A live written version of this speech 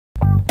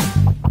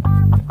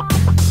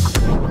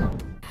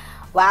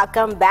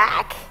Welcome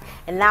back.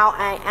 And now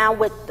I am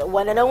with the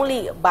one and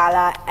only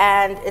Bala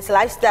and it's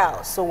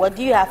lifestyle. So what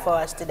do you have for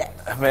us today?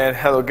 Man,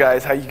 hello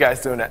guys, how you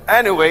guys doing?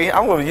 Anyway,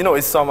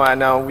 it's summer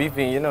now. We've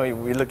been,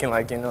 we're looking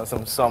like,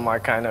 some summer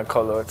kind of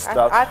colored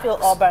stuff. I feel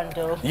urban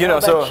though.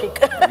 Chic.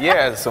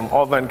 Yeah, some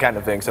urban kind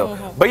of thing. So,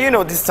 but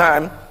this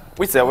time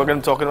we said we're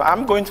going to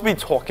I'm going to be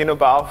talking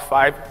about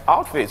 5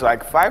 outfits,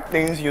 like 5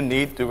 things you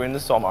need during the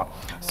summer.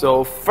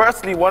 So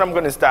firstly, what I'm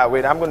going to start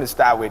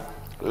with,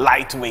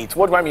 lightweight.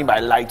 What do I mean by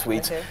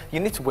lightweight? Okay.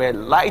 You need to wear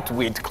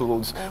lightweight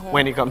clothes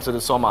when it comes to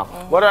the summer.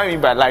 What do I mean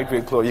by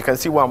lightweight clothes? You can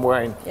see what I'm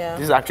wearing. Yeah.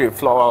 This is actually a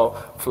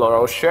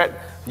floral shirt.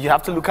 You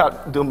have to look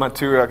at the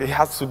material. It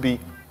has to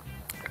be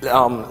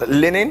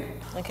linen.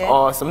 Okay.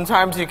 Or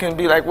sometimes you can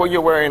be like what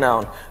you're wearing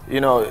now.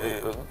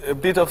 A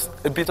bit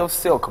of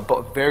silk,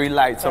 but very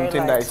light,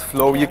 something that is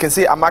flowy. You can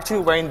see I'm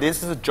actually wearing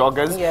this is a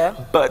joggers. Yeah.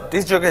 But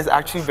this jogger is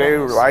actually very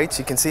light.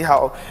 You can see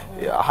how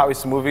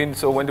it's moving.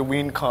 So when the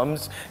wind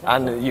comes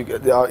and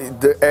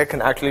the air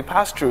can actually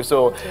pass through.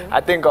 So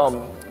I think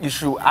you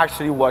should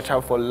actually watch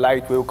out for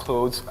lightweight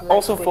clothes.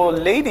 Also for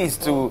ladies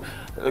to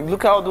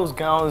look out those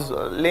gowns,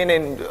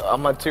 linen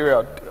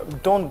material.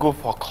 Don't go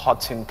for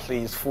cotton,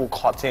 please, full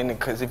cotton,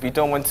 because if you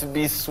don't want to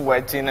be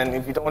sweating and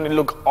if you don't want to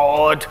look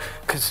odd,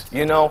 because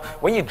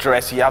when you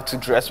dress, you have to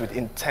dress with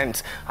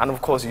intent, and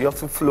of course you have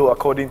to flow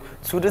according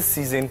to the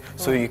season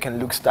so you can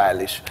look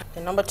stylish.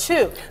 And number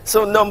 2.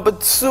 So number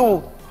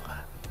 2,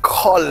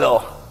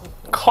 color.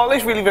 Color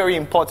is really very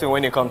important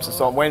when it comes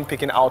to when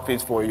picking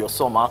outfits for your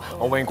summer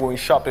or when going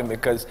shopping,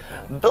 because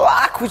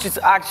black, which is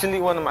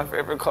actually one of my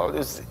favorite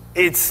colors,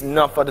 it's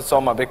not for the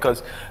summer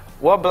because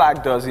what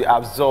black does, it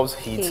absorbs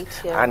heat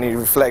and it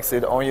reflects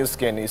it on your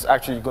skin. It's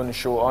actually going to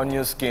show on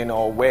your skin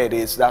or where it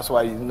is. That's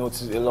why you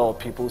notice a lot of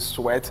people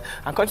sweat.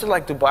 And countries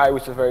like Dubai,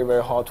 which is very,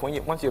 very hot,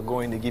 once you're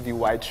going, they give you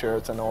white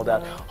shirts and all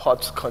that.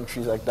 Hot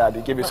countries like that,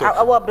 they give you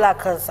I wear black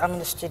because I'm in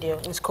the studio.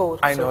 It's cold.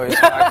 I know, it's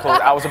quite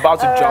cold. I was about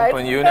to jump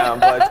on you now,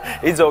 but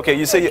it's okay.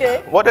 You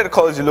say, what are the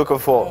colors you're looking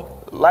for?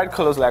 Light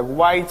colors like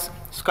white,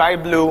 sky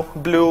blue,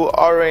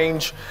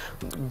 orange,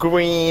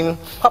 green.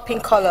 Popping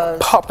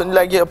colors.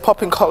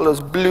 Popping colors,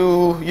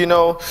 blue,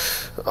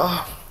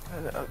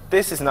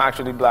 this is not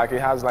actually black. It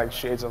has like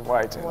shades of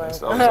white in it and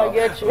stuff. I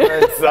get you.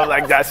 Stuff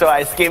like that. So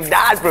I skipped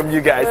that from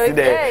you guys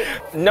today.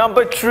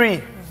 Number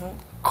 3,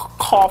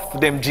 cuff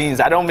them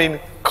jeans. I don't mean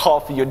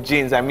cuff your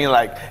jeans. I mean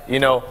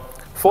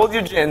fold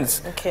your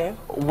jeans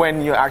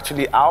when you're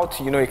actually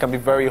out. It can be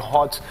very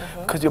hot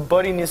because your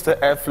body needs the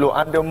airflow,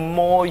 and the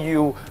more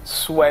you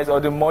sweat or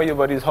the more your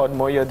body is hot,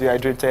 more you're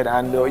dehydrated,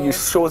 and it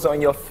shows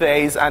on your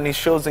face and it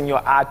shows in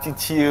your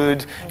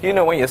attitude.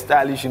 When you're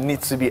stylish, you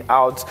need to be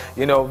out,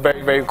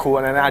 very, very cool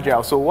and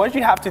agile. So what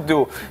you have to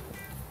do,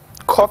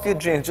 cuff your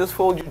jeans, just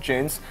fold your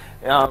jeans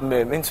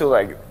into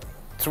like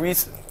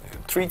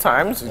three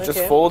times. Just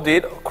fold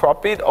it,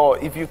 crop it, or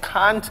if you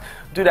can't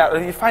do that,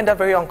 or you find that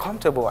very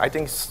uncomfortable, I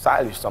think it's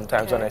stylish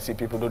sometimes when I see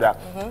people do that.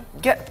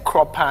 Get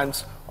crop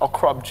pants or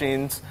crop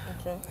jeans.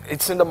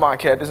 It's in the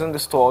market, it's in the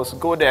stores.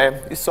 Go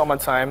there, it's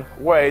summertime,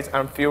 wear it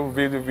and feel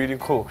really, really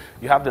cool.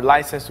 You have the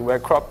license to wear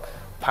crop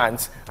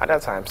pants at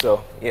that time,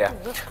 so yeah.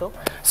 That's cool.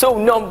 So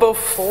number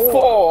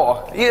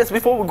 4. Yes,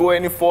 before we go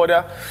any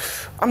further,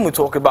 I'm going to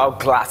talk about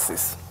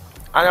glasses.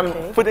 And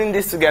I'm putting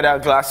this together,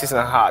 glasses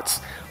and hats.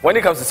 When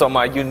it comes to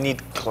summer, you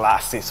need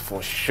glasses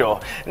for sure.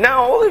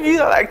 Now, all of you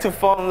that like to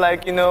form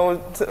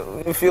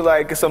you feel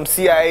like some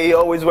CIA,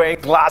 always wearing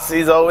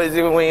glasses, always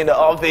even when you're in the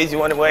office, you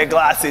want to wear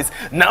glasses.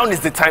 Now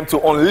is the time to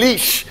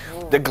unleash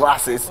the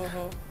glasses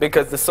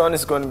because the sun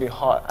is going to be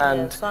hot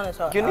and the sun is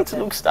hot. You need to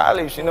look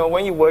stylish.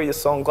 When you wear your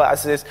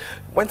sunglasses,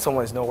 when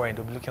someone is not wearing,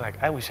 they'll be looking like,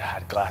 I wish I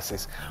had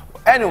glasses.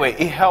 Anyway,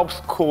 it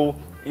helps cool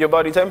your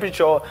body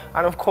temperature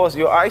and of course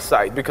your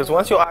eyesight, because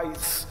once your eye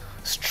is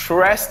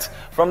stressed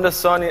from the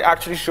sun, it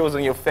actually shows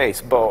on your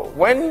face. But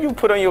when you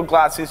put on your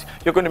glasses,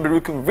 you're going to be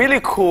looking really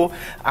cool,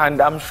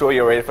 and I'm sure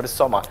you're ready for the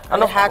summer.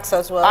 And hats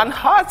as well. And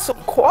hats, of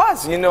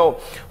course.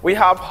 We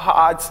have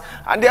hats,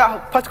 and there are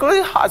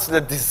particularly hats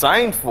that are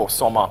designed for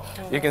summer.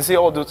 You can see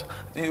all those.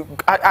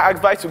 I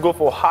advise you go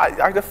for hats,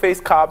 either face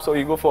caps or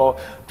you go for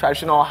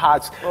traditional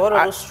hats. What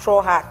are those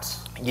straw hats?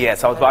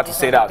 Yes, I was about to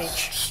say that.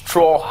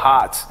 Straw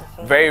hats,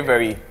 very,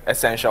 very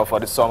essential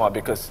for the summer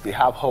because they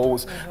have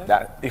holes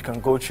that you can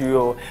go through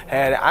your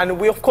head. And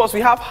we also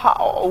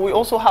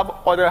have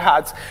other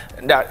hats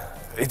that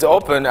it's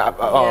open,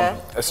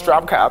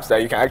 strap caps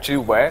that you can actually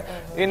wear.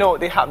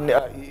 They have,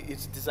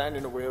 it's designed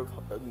in a way of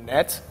a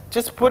net.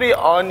 Just put it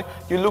on,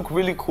 you look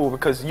really cool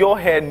because your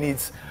hair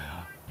needs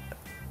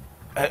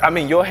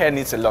your hair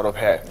needs a lot of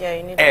hair. Yeah,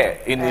 you need air.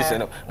 It needs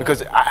enough.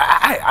 Because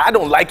I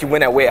don't like it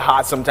when I wear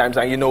hats sometimes,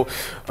 and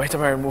by the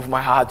time I remove my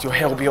hat, your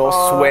hair will be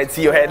all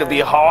sweaty, your hair will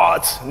be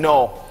hot.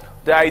 No.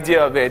 The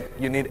idea of it,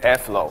 you need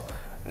airflow.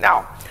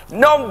 Now,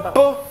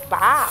 number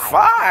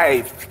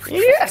 5.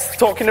 Yes,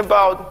 talking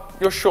about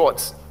your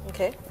shorts.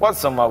 Okay. What's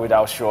summer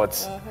without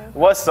shorts?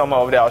 What's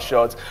summer without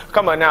shorts?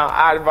 Come on now,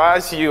 I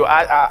advise you.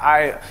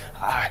 I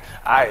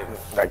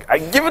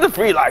give it a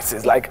free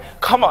license.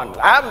 Come on,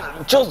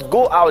 just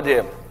go out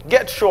there.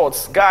 Get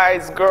shorts,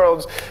 guys,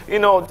 girls. You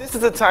know, this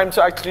is the time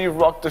to actually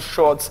rock the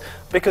shorts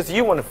because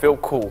you want to feel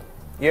cool.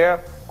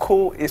 Yeah,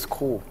 cool is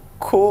cool.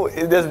 Cool,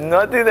 there's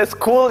nothing that's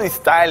cool is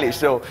stylish.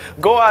 So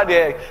go out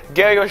there,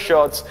 get your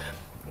shorts.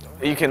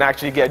 You can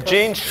actually get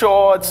jean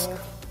shorts,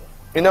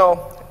 you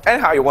know, and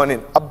how you want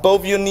it,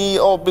 above your knee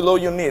or below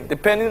your knee,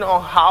 depending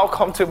on how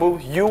comfortable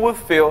you will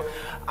feel.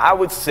 I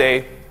would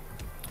say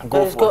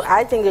go for it.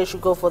 I think they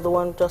should go for the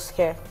one just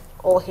here,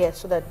 all here,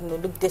 so that you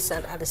look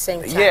decent at the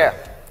same time. Yeah.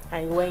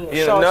 And you're wearing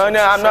your shorts. No,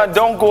 I'm not.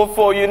 Don't go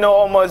for, you know,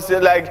 almost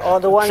like or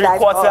the one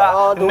that's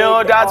three-quarter.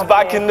 No, that's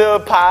back in the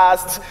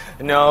past.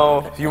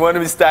 No, if you want to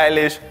be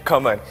stylish,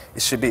 come on.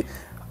 It should be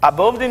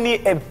above the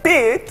knee a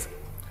bit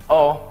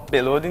or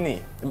below the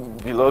knee,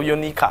 below your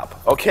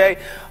kneecap, okay?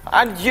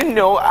 And you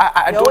know,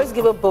 I don't always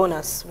give a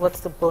bonus. What's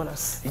the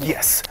bonus?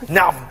 Yes.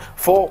 Now,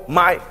 for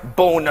my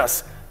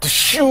bonus, the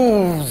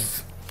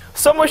shoes.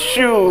 Summer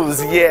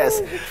shoes,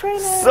 yes.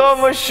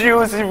 Summer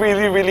shoes is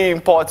really, really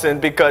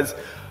important because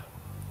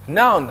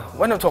now,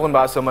 when I'm talking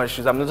about summer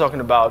shoes, I'm not talking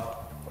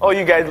about, oh,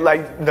 you guys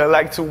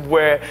like to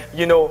wear,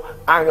 you know,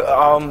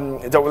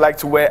 that would like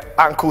to wear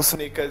ankle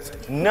sneakers.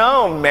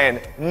 No, man,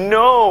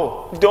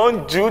 no,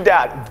 don't do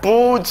that.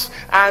 Boots,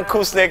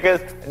 ankle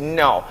sneakers,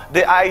 no.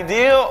 The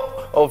idea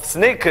of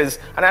sneakers,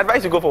 and I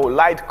advise you go for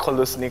light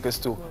color sneakers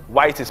too.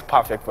 White is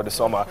perfect for the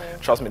summer.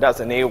 Trust me, that's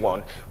an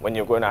A1 when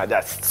you're going out.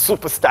 That's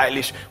super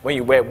stylish when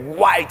you wear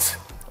white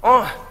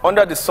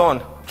under the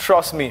sun.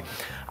 Trust me.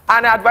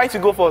 And I advise you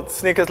go for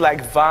sneakers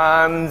like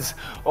Vans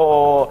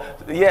or,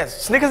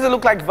 yes, sneakers that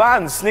look like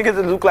Vans, sneakers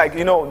that look like,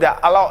 you know, that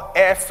allow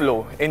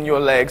airflow in your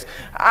legs.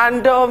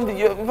 And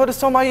for the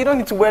summer, you don't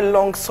need to wear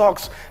long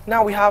socks.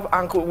 Now we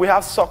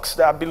have socks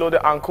that are below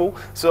the ankle.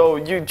 So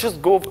you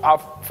just go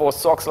out for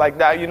socks like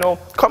that, you know.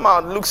 Come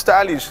on, look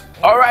stylish.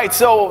 All right,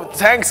 so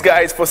thanks,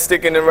 guys, for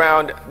sticking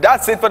around.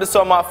 That's it for the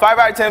summer. 5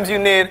 items you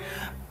need.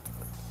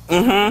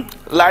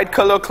 Light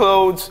color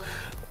clothes.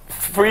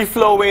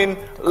 Free-flowing,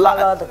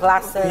 the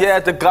glasses. Yeah,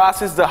 the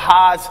glasses, the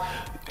hats,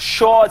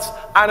 shorts,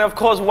 and of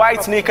course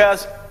white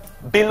sneakers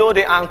below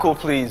the ankle,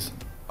 please.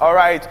 All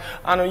right,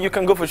 and you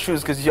can go for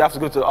shoes because you have to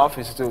go to the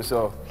office too.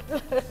 So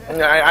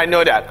I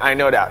know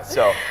that.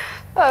 So.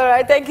 All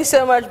right, thank you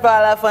so much,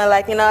 Bala, for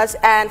enlightening us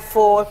and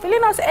for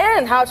filling us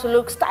in how to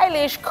look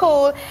stylish,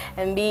 cool,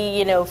 and be,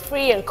 you know,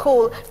 free and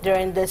cool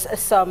during this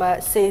summer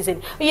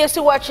season. You're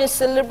still watching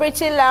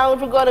Celebrity Lounge.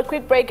 We've got a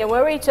quick break, and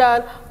when we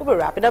return, we'll be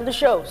wrapping up the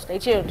show. Stay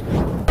tuned.